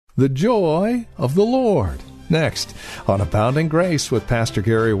The joy of the Lord. Next, on Abounding Grace with Pastor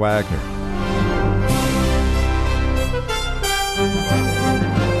Gary Wagner.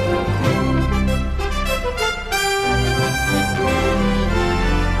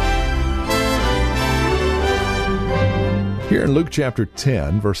 Here in Luke chapter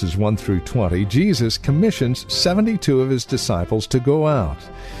 10, verses 1 through 20, Jesus commissions 72 of his disciples to go out,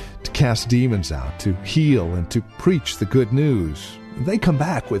 to cast demons out, to heal, and to preach the good news. They come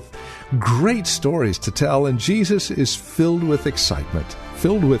back with great stories to tell, and Jesus is filled with excitement,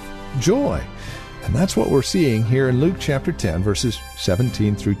 filled with joy. And that's what we're seeing here in Luke chapter 10, verses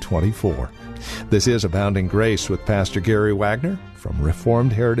 17 through 24. This is Abounding Grace with Pastor Gary Wagner from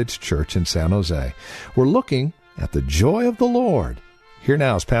Reformed Heritage Church in San Jose. We're looking at the joy of the Lord. Here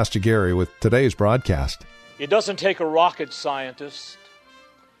now is Pastor Gary with today's broadcast. It doesn't take a rocket scientist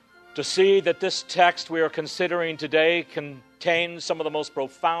to see that this text we are considering today contains some of the most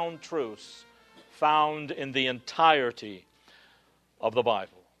profound truths found in the entirety of the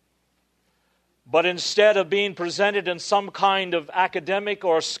Bible. But instead of being presented in some kind of academic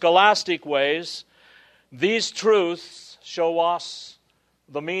or scholastic ways, these truths show us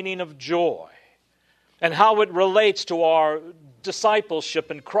the meaning of joy and how it relates to our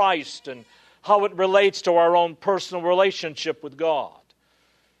discipleship in Christ and how it relates to our own personal relationship with God.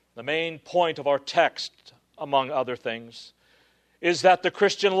 The main point of our text, among other things, is that the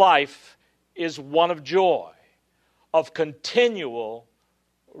Christian life is one of joy, of continual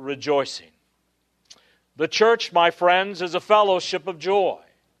rejoicing. The church, my friends, is a fellowship of joy.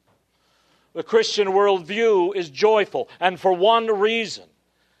 The Christian worldview is joyful, and for one reason,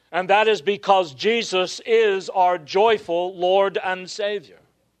 and that is because Jesus is our joyful Lord and Savior.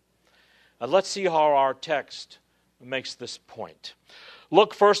 Now let's see how our text makes this point.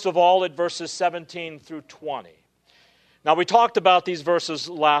 Look first of all at verses 17 through 20. Now we talked about these verses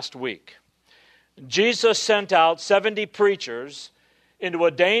last week. Jesus sent out 70 preachers into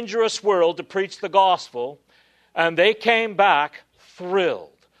a dangerous world to preach the gospel, and they came back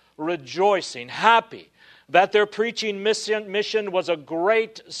thrilled, rejoicing, happy that their preaching mission was a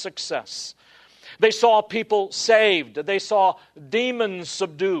great success. They saw people saved. They saw demons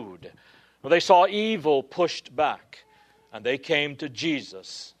subdued. They saw evil pushed back. And they came to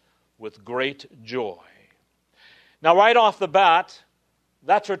Jesus with great joy. Now, right off the bat,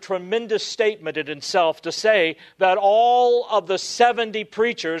 that's a tremendous statement in itself to say that all of the 70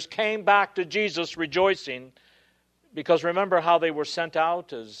 preachers came back to Jesus rejoicing, because remember how they were sent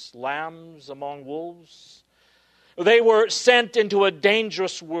out as lambs among wolves? They were sent into a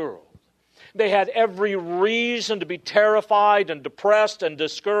dangerous world. They had every reason to be terrified and depressed and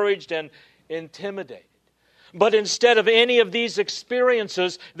discouraged and intimidated. But instead of any of these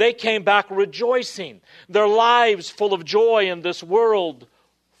experiences, they came back rejoicing, their lives full of joy in this world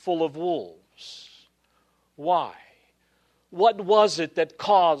full of wolves. Why? What was it that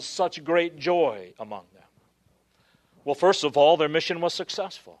caused such great joy among them? Well, first of all, their mission was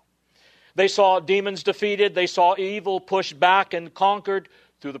successful. They saw demons defeated, they saw evil pushed back and conquered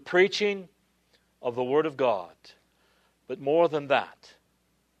through the preaching of the Word of God. But more than that,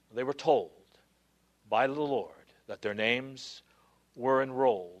 they were told by the Lord that their names were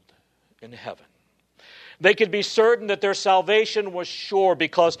enrolled in heaven. They could be certain that their salvation was sure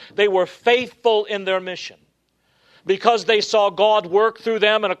because they were faithful in their mission, because they saw God work through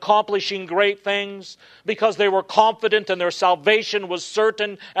them in accomplishing great things, because they were confident and their salvation was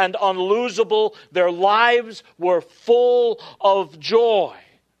certain and unlosable. Their lives were full of joy.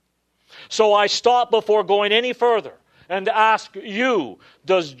 So I stop before going any further and ask you,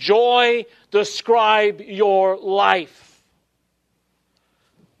 does joy describe your life?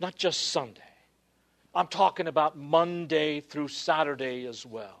 Not just Sunday. I'm talking about Monday through Saturday as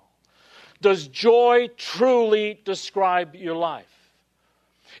well. Does joy truly describe your life?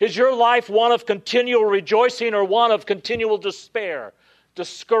 Is your life one of continual rejoicing or one of continual despair,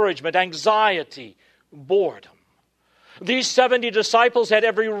 discouragement, anxiety, boredom? These 70 disciples had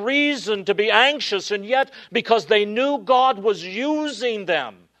every reason to be anxious, and yet, because they knew God was using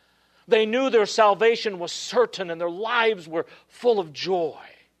them, they knew their salvation was certain and their lives were full of joy.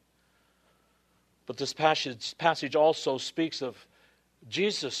 But this passage also speaks of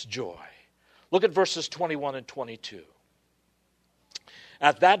Jesus' joy. Look at verses 21 and 22.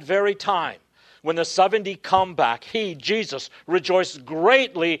 At that very time, when the 70 come back, he, Jesus, rejoiced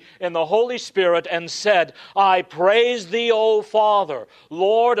greatly in the Holy Spirit and said, I praise thee, O Father,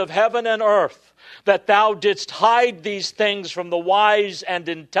 Lord of heaven and earth, that thou didst hide these things from the wise and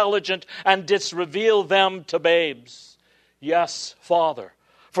intelligent and didst reveal them to babes. Yes, Father,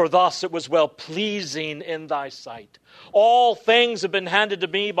 For thus it was well-pleasing in thy sight. All things have been handed to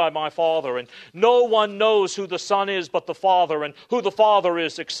me by my Father, and no one knows who the Son is but the Father, and who the Father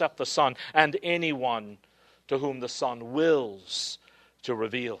is except the Son, and anyone to whom the Son wills to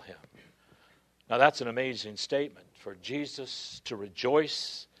reveal him. Now that's an amazing statement for Jesus to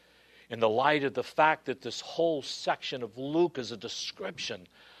rejoice in the light of the fact that this whole section of Luke is a description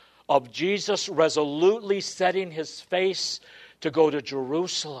of Jesus resolutely setting his face to go to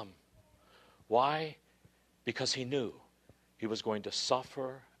Jerusalem. Why? Because he knew he was going to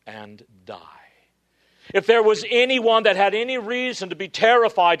suffer and die. If there was anyone that had any reason to be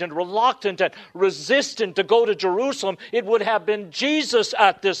terrified and reluctant and resistant to go to Jerusalem, it would have been Jesus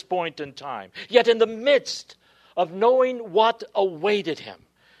at this point in time. Yet in the midst of knowing what awaited him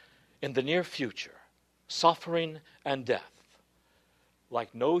in the near future, suffering and death,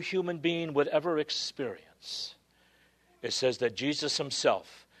 like no human being would ever experience, it says that Jesus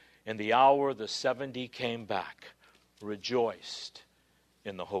himself, in the hour the 70 came back, rejoiced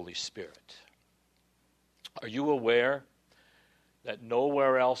in the Holy Spirit. Are you aware that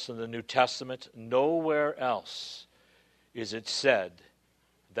nowhere else in the New Testament, nowhere else is it said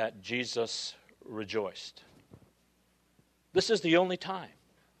that Jesus rejoiced? This is the only time.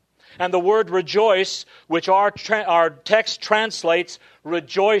 And the word rejoice, which our text translates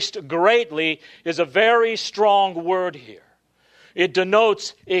rejoiced greatly, is a very strong word here. It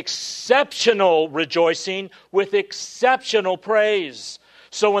denotes exceptional rejoicing with exceptional praise.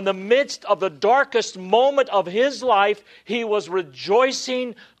 So in the midst of the darkest moment of his life, he was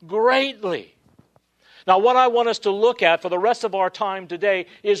rejoicing greatly. Now, what I want us to look at for the rest of our time today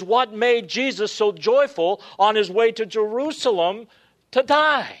is what made Jesus so joyful on his way to Jerusalem to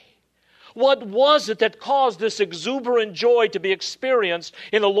die. What was it that caused this exuberant joy to be experienced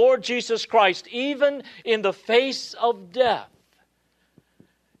in the Lord Jesus Christ, even in the face of death?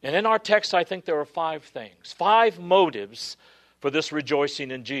 And in our text, I think there are 5 things, 5 motives for this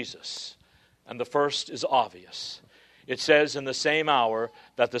rejoicing in Jesus. And the first is obvious. It says, in the same hour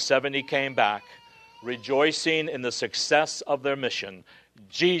that the 70 came back, rejoicing in the success of their mission,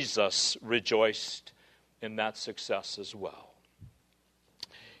 Jesus rejoiced in that success as well.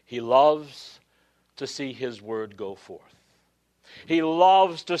 He loves to see his word go forth. He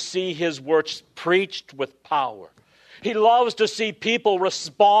loves to see his words preached with power. He loves to see people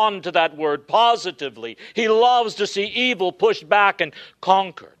respond to that word positively. He loves to see evil pushed back and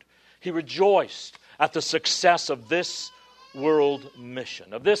conquered. He rejoiced at the success of this world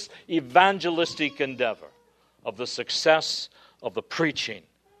mission, of this evangelistic endeavor, of the success of the preaching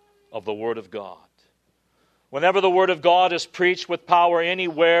of the Word of God. Whenever the Word of God is preached with power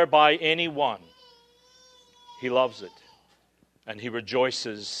anywhere by anyone, he loves it and he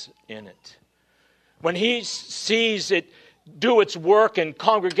rejoices in it. When he sees it do its work in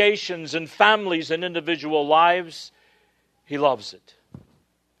congregations and families and individual lives, he loves it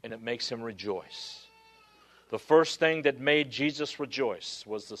and it makes him rejoice. The first thing that made Jesus rejoice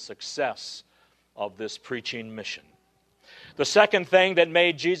was the success of this preaching mission. The second thing that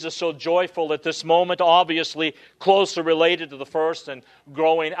made Jesus so joyful at this moment, obviously closely related to the first and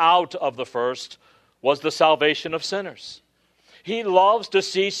growing out of the first, was the salvation of sinners. He loves to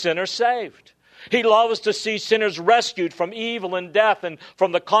see sinners saved. He loves to see sinners rescued from evil and death and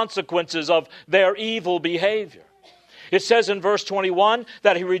from the consequences of their evil behavior. It says in verse 21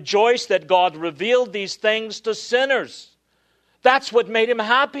 that he rejoiced that God revealed these things to sinners. That's what made him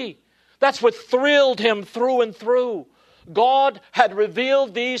happy. That's what thrilled him through and through. God had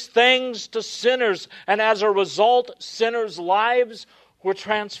revealed these things to sinners, and as a result, sinners' lives were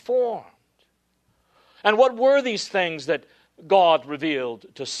transformed. And what were these things that God revealed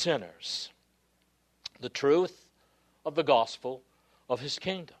to sinners? The truth of the gospel of his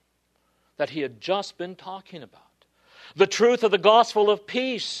kingdom that he had just been talking about. The truth of the gospel of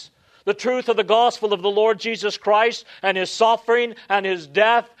peace. The truth of the gospel of the Lord Jesus Christ and his suffering and his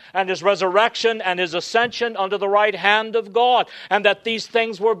death and his resurrection and his ascension unto the right hand of God. And that these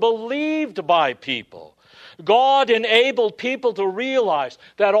things were believed by people. God enabled people to realize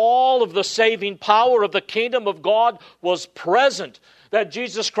that all of the saving power of the kingdom of God was present. That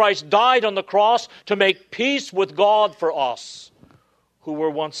Jesus Christ died on the cross to make peace with God for us who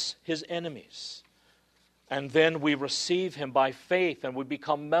were once his enemies. And then we receive him by faith and we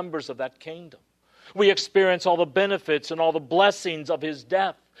become members of that kingdom. We experience all the benefits and all the blessings of his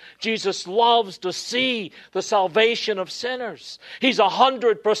death. Jesus loves to see the salvation of sinners. He's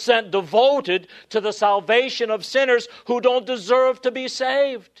 100% devoted to the salvation of sinners who don't deserve to be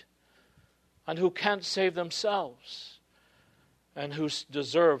saved and who can't save themselves and who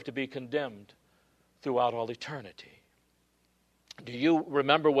deserve to be condemned throughout all eternity. Do you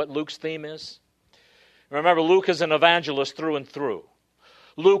remember what Luke's theme is? Remember, Luke is an evangelist through and through.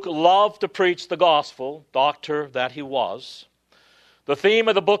 Luke loved to preach the gospel, doctor that he was. The theme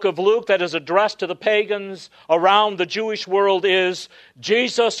of the book of Luke that is addressed to the pagans around the Jewish world is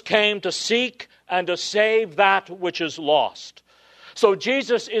Jesus came to seek and to save that which is lost. So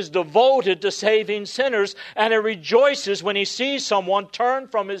Jesus is devoted to saving sinners, and he rejoices when he sees someone turn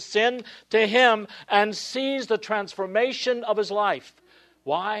from his sin to him and sees the transformation of his life.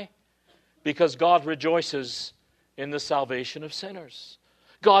 Why? Because God rejoices in the salvation of sinners.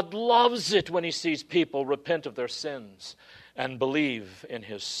 God loves it when he sees people repent of their sins and believe in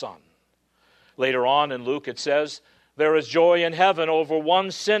his Son. Later on in Luke it says, there is joy in heaven over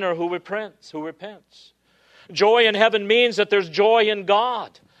one sinner who repents. Joy in heaven means that there's joy in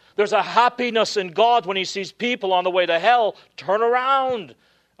God. There's a happiness in God when he sees people on the way to hell turn around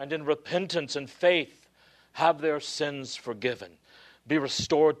and in repentance and faith have their sins forgiven, be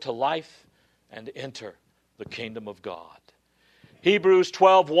restored to life, and enter the kingdom of God. Hebrews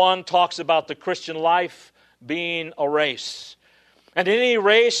 12:1 talks about the Christian life being a race. And in any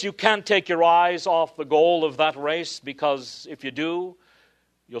race, you can't take your eyes off the goal of that race, because if you do,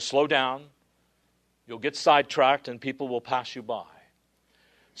 you'll slow down, you'll get sidetracked, and people will pass you by.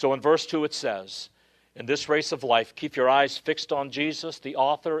 So in verse 2 it says, in this race of life, keep your eyes fixed on Jesus, the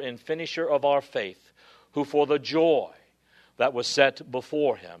author and finisher of our faith, who for the joy that was set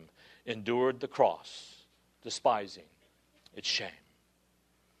before him endured the cross, despising its shame.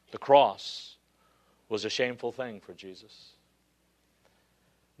 The cross was a shameful thing for Jesus.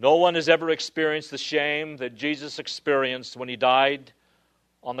 No one has ever experienced the shame that Jesus experienced when he died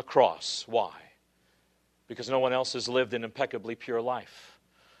on the cross. Why? Because no one else has lived an impeccably pure life.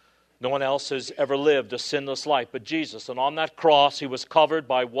 No one else has ever lived a sinless life but Jesus. And on that cross, he was covered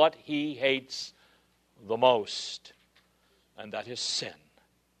by what he hates the most, and that is sin.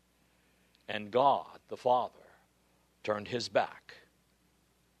 And God, the Father, turned his back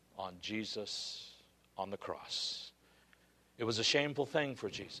on Jesus on the cross. It was a shameful thing for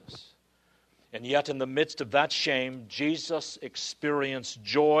Jesus. And yet in the midst of that shame, Jesus experienced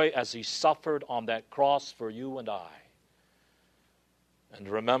joy as he suffered on that cross for you and I. And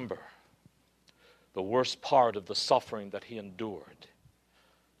remember, the worst part of the suffering that he endured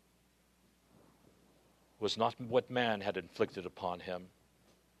was not what man had inflicted upon him.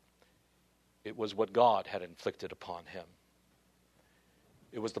 It was what God had inflicted upon him.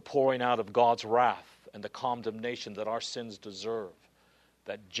 It was the pouring out of God's wrath and the condemnation that our sins deserve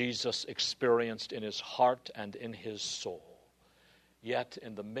that Jesus experienced in his heart and in his soul. Yet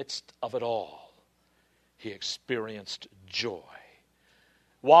in the midst of it all, he experienced joy.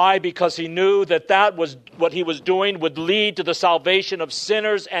 Why? Because he knew that that was what he was doing would lead to the salvation of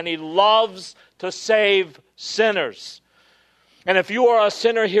sinners, and he loves to save sinners. And if you are a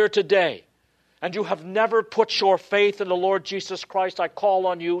sinner here today, and you have never put your faith in the Lord Jesus Christ, I call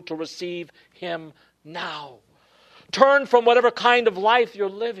on you to receive him now. Turn from whatever kind of life you're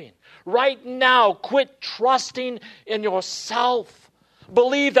living. Right now, quit trusting in yourself.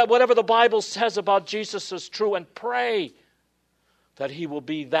 Believe that whatever the Bible says about Jesus is true, and pray that he will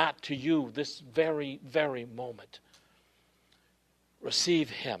be that to you this very, very moment. Receive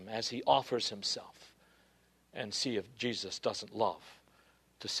him as he offers himself, and see if Jesus doesn't love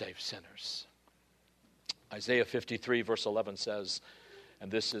to save sinners. Isaiah 53 verse 11 says,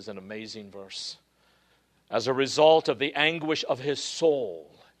 and this is an amazing verse, as a result of the anguish of his soul,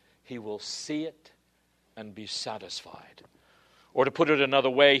 he will see it and be satisfied. Or to put it another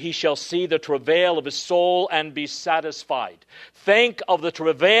way, he shall see the travail of his soul and be satisfied. Think of the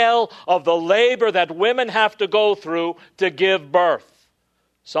travail of the labor that women have to go through to give birth,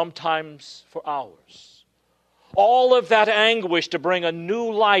 sometimes for hours. All of that anguish to bring a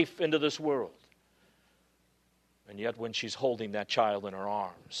new life into this world. And yet when she's holding that child in her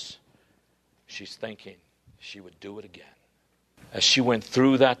arms, she's thinking she would do it again. As she went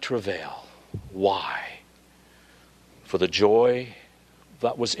through that travail, why? For the joy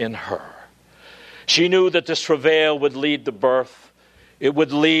that was in her. She knew that this travail would lead to birth. It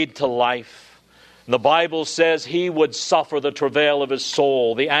would lead to life. And the Bible says he would suffer the travail of his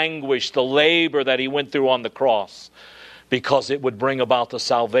soul, the anguish, the labor that he went through on the cross, because it would bring about the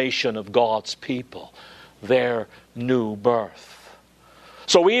salvation of God's people, their new birth.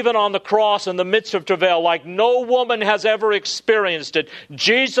 So even on the cross, in the midst of travail, like no woman has ever experienced it,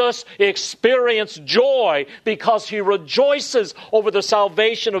 Jesus experienced joy because he rejoices over the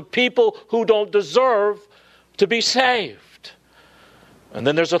salvation of people who don't deserve to be saved. And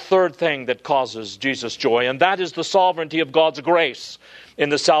then there's a third thing that causes Jesus joy, and that is the sovereignty of God's grace in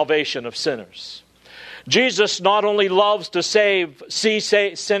the salvation of sinners. Jesus not only loves to see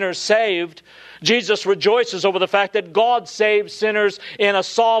sinners saved, Jesus rejoices over the fact that God saves sinners in a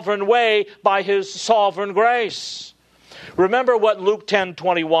sovereign way by His sovereign grace. Remember what Luke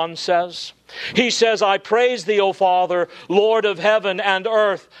 10:21 says? He says, I praise Thee, O Father, Lord of heaven and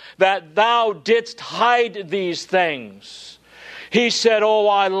earth, that Thou didst hide these things. He said, oh,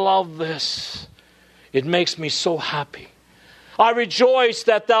 I love this. It makes me so happy. I rejoice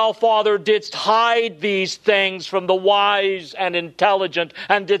that Thou, Father, didst hide these things from the wise and intelligent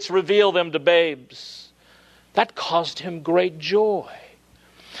and didst reveal them to babes. That caused Him great joy.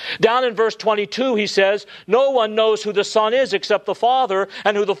 Down in verse 22, he says, no one knows who the Son is except the Father,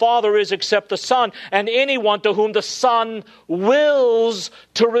 and who the Father is except the Son, and anyone to whom the Son wills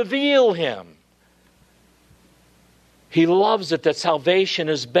to reveal Him. He loves it that salvation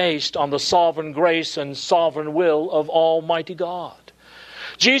is based on the sovereign grace and sovereign will of Almighty God.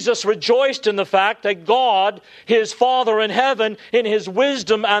 Jesus rejoiced in the fact that God, His Father in heaven, in His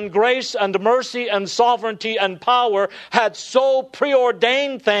wisdom and grace and mercy and sovereignty and power, had so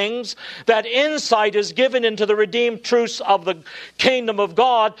preordained things that insight is given into the redeemed truths of the kingdom of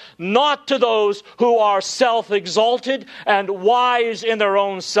God, not to those who are self-exalted and wise in their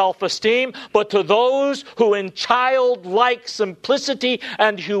own self-esteem, but to those who in childlike simplicity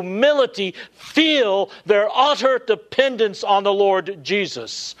and humility feel their utter dependence on the Lord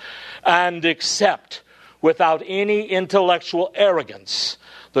Jesus and accept without any intellectual arrogance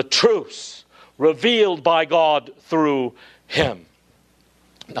the truths revealed by God through Him.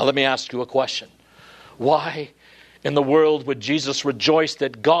 Now let me ask you a question. Why in the world would Jesus rejoice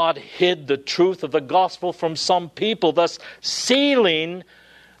that God hid the truth of the gospel from some people, thus sealing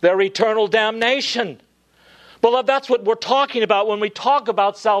their eternal damnation? Beloved, that's what we're talking about when we talk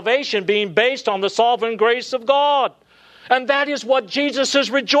about salvation being based on the sovereign grace of God. And that is what Jesus is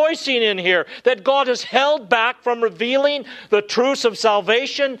rejoicing in here, that God has held back from revealing the truths of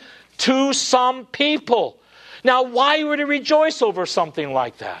salvation to some people. Now, why would He rejoice over something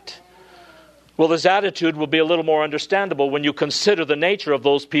like that? Well, His attitude will be a little more understandable when you consider the nature of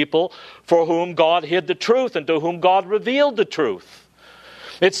those people for whom God hid the truth and to whom God revealed the truth.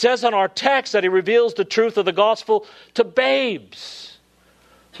 It says in our text that He reveals the truth of the gospel to babes,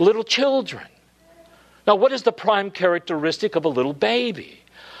 little children. Now, what is the prime characteristic of a little baby?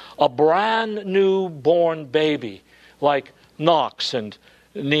 A brand new born baby like Knox and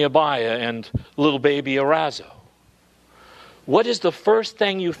Nehemiah and little baby Erazo. What is the first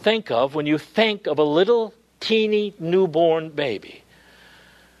thing you think of when you think of a little teeny newborn baby?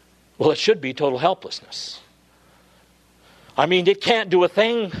 Well, it should be total helplessness. I mean, it can't do a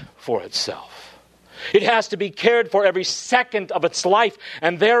thing for itself. It has to be cared for every second of its life.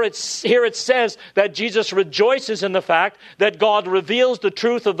 And here it says that Jesus rejoices in the fact that God reveals the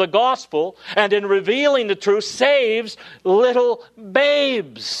truth of the gospel, and in revealing the truth saves little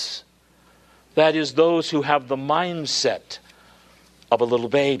babes. That is, those who have the mindset of a little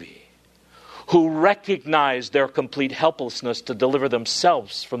baby, who recognize their complete helplessness to deliver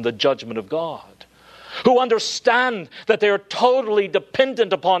themselves from the judgment of God, who understand that they are totally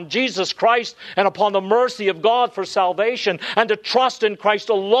dependent upon Jesus Christ and upon the mercy of God for salvation, and to trust in Christ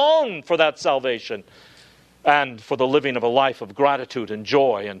alone for that salvation and for the living of a life of gratitude and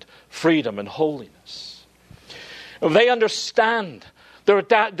joy and freedom and holiness. They understand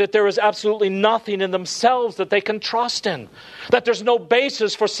that there is absolutely nothing in themselves that they can trust in, that there's no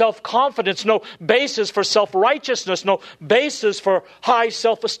basis for self-confidence, no basis for self-righteousness, no basis for high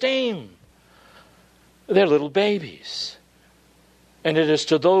self-esteem. They're little babies. And it is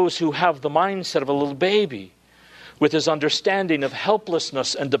to those who have the mindset of a little baby, with his understanding of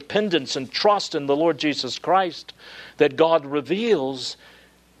helplessness and dependence and trust in the Lord Jesus Christ, that God reveals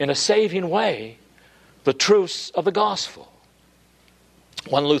in a saving way the truths of the gospel.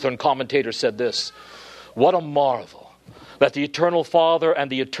 One Lutheran commentator said this: what a marvel that the eternal Father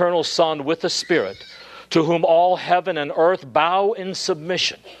and the eternal Son with the Spirit, to whom all heaven and earth bow in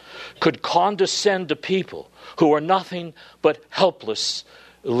submission, could condescend to people who are nothing but helpless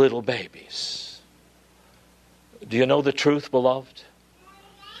little babies. Do you know the truth, beloved?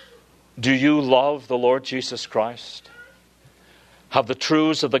 Do you love the Lord Jesus Christ? Have the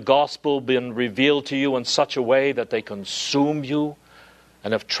truths of the gospel been revealed to you in such a way that they consume you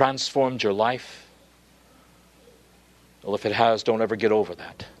and have transformed your life? Well, if it has, don't ever get over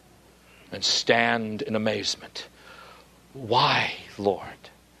that and stand in amazement. Why, Lord?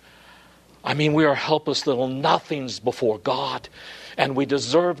 I mean, we are helpless little nothings before God, and we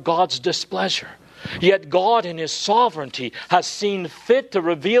deserve God's displeasure. Yet God in His sovereignty has seen fit to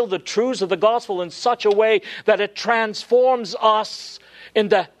reveal the truths of the gospel in such a way that it transforms us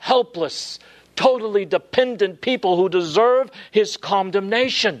into helpless totally dependent people who deserve his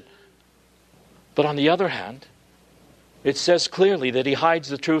condemnation. But on the other hand, it says clearly that he hides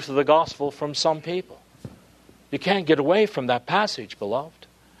the truth of the gospel from some people. You can't get away from that passage, beloved.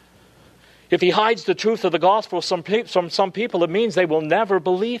 If he hides the truth of the gospel from some people, it means they will never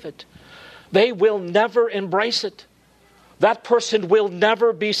believe it. They will never embrace it. That person will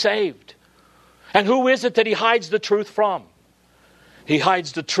never be saved. And who is it that he hides the truth from? He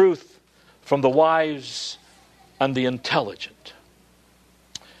hides the truth from the wise and the intelligent.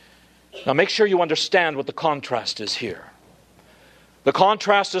 Now make sure you understand what the contrast is here. The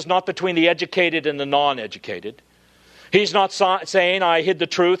contrast is not between the educated and the non-educated. He's not saying, I hid the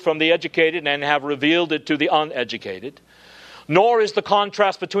truth from the educated and have revealed it to the uneducated. Nor is the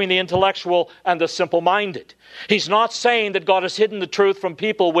contrast between the intellectual and the simple-minded. He's not saying that God has hidden the truth from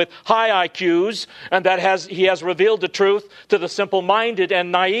people with high IQs and that he has revealed the truth to the simple-minded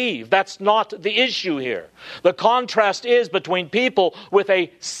and naive. That's not the issue here. The contrast is between people with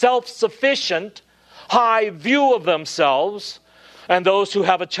a self-sufficient, high view of themselves and those who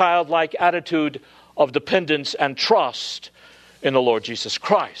have a childlike attitude of dependence and trust in the Lord Jesus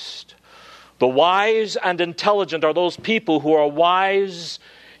Christ. The wise and intelligent are those people who are wise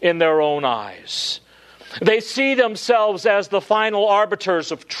in their own eyes. They see themselves as the final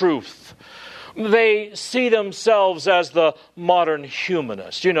arbiters of truth. They see themselves as the modern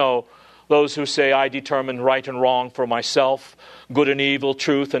humanist. You know, those who say, I determine right and wrong for myself, good and evil,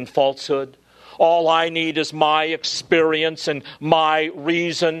 truth and falsehood. All I need is my experience and my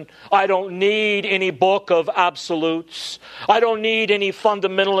reason. I don't need any book of absolutes. I don't need any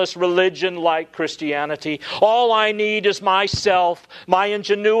fundamentalist religion like Christianity. All I need is myself, my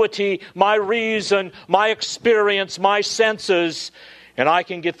ingenuity, my reason, my experience, my senses, and I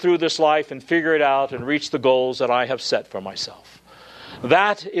can get through this life and figure it out and reach the goals that I have set for myself.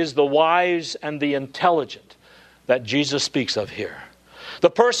 That is the wise and the intelligent that Jesus speaks of here. The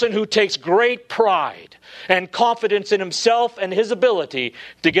person who takes great pride and confidence in himself and his ability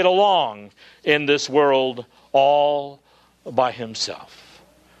to get along in this world all by himself.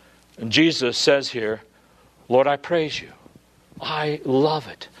 And Jesus says here, Lord, I praise you. I love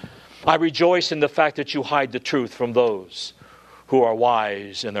it. I rejoice in the fact that you hide the truth from those who are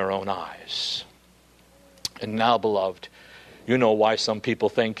wise in their own eyes. And now, beloved, you know why some people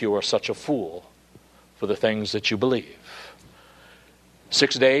think you are such a fool for the things that you believe.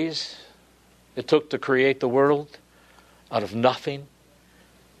 6 days it took to create the world out of nothing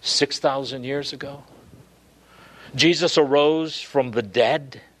 6,000 years ago. Jesus arose from the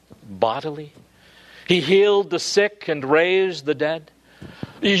dead bodily. He healed the sick and raised the dead.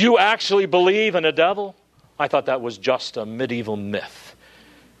 You actually believe in a devil? I thought that was just a medieval myth.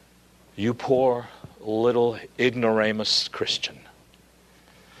 You poor little ignoramus Christian.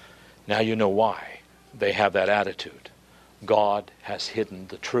 Now you know why they have that attitude. God has hidden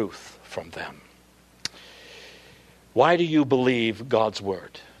the truth from them. Why do you believe God's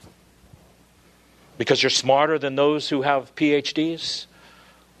word? Because you're smarter than those who have PhDs?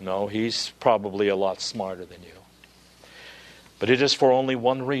 No, he's probably a lot smarter than you. But it is for only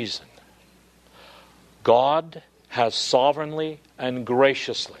one reason. God has sovereignly and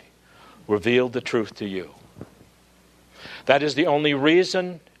graciously revealed the truth to you. That is the only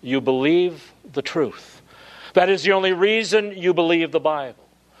reason you believe the truth. That is the only reason you believe the Bible.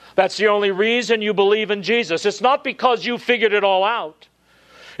 That's the only reason you believe in Jesus. It's not because you figured it all out.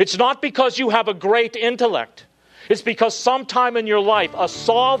 It's not because you have a great intellect. It's because sometime in your life, a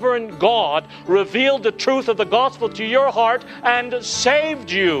sovereign God revealed the truth of the gospel to your heart and saved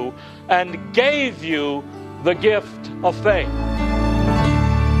you and gave you the gift of faith.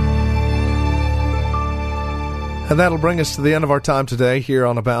 And that'll bring us to the end of our time today here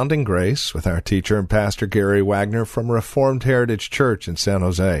on Abounding Grace with our teacher and pastor Gary Wagner from Reformed Heritage Church in San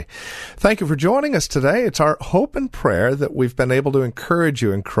Jose. Thank you for joining us today. It's our hope and prayer that we've been able to encourage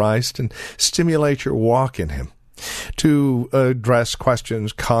you in Christ and stimulate your walk in Him. To address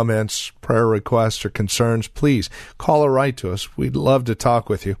questions, comments, prayer requests, or concerns, please call or write to us. We'd love to talk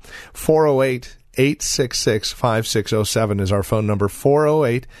with you. 408-866-5607 is our phone number,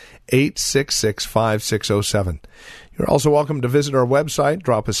 408-866-5607. You're also welcome to visit our website.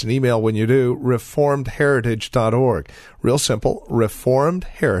 Drop us an email when you do, reformedheritage.org. Real simple,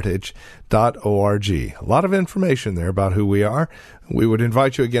 reformedheritage.org. A lot of information there about who we are. We would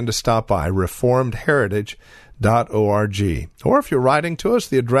invite you again to stop by, reformedheritage.org. Or if you're writing to us,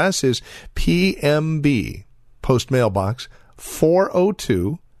 the address is PMB, Post Mailbox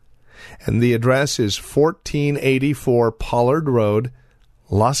 402, and the address is 1484 Pollard Road,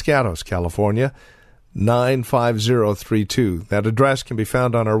 Los Gatos, California, 95032. That address can be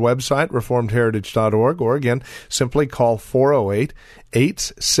found on our website, reformedheritage.org, or again, simply call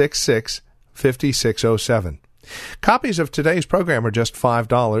 408-866-5607. Copies of today's program are just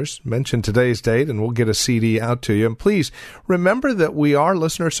 $5. Mention today's date and we'll get a CD out to you. And please remember that we are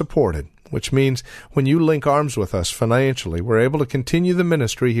listener-supported, which means when you link arms with us financially, we're able to continue the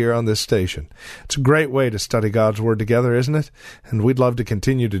ministry here on this station. It's a great way to study God's Word together, isn't it? And we'd love to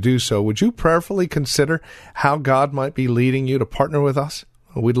continue to do so. Would you prayerfully consider how God might be leading you to partner with us?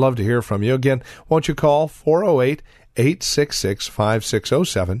 We'd love to hear from you. Again, won't you call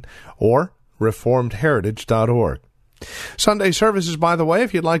 408-866-5607 or reformedheritage.org. Sunday services, by the way,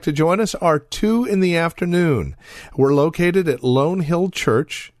 if you'd like to join us, are 2 in the afternoon. We're located at Lone Hill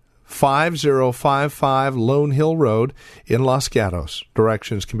Church, 5055 Lone Hill Road in Los Gatos.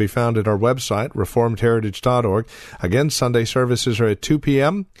 Directions can be found at our website, reformedheritage.org. Again, Sunday services are at 2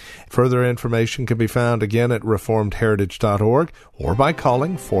 p.m. Further information can be found again at reformedheritage.org or by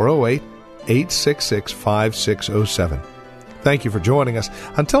calling 408-866-5607. Thank you for joining us.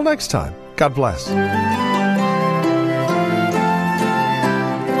 Until next time, God bless.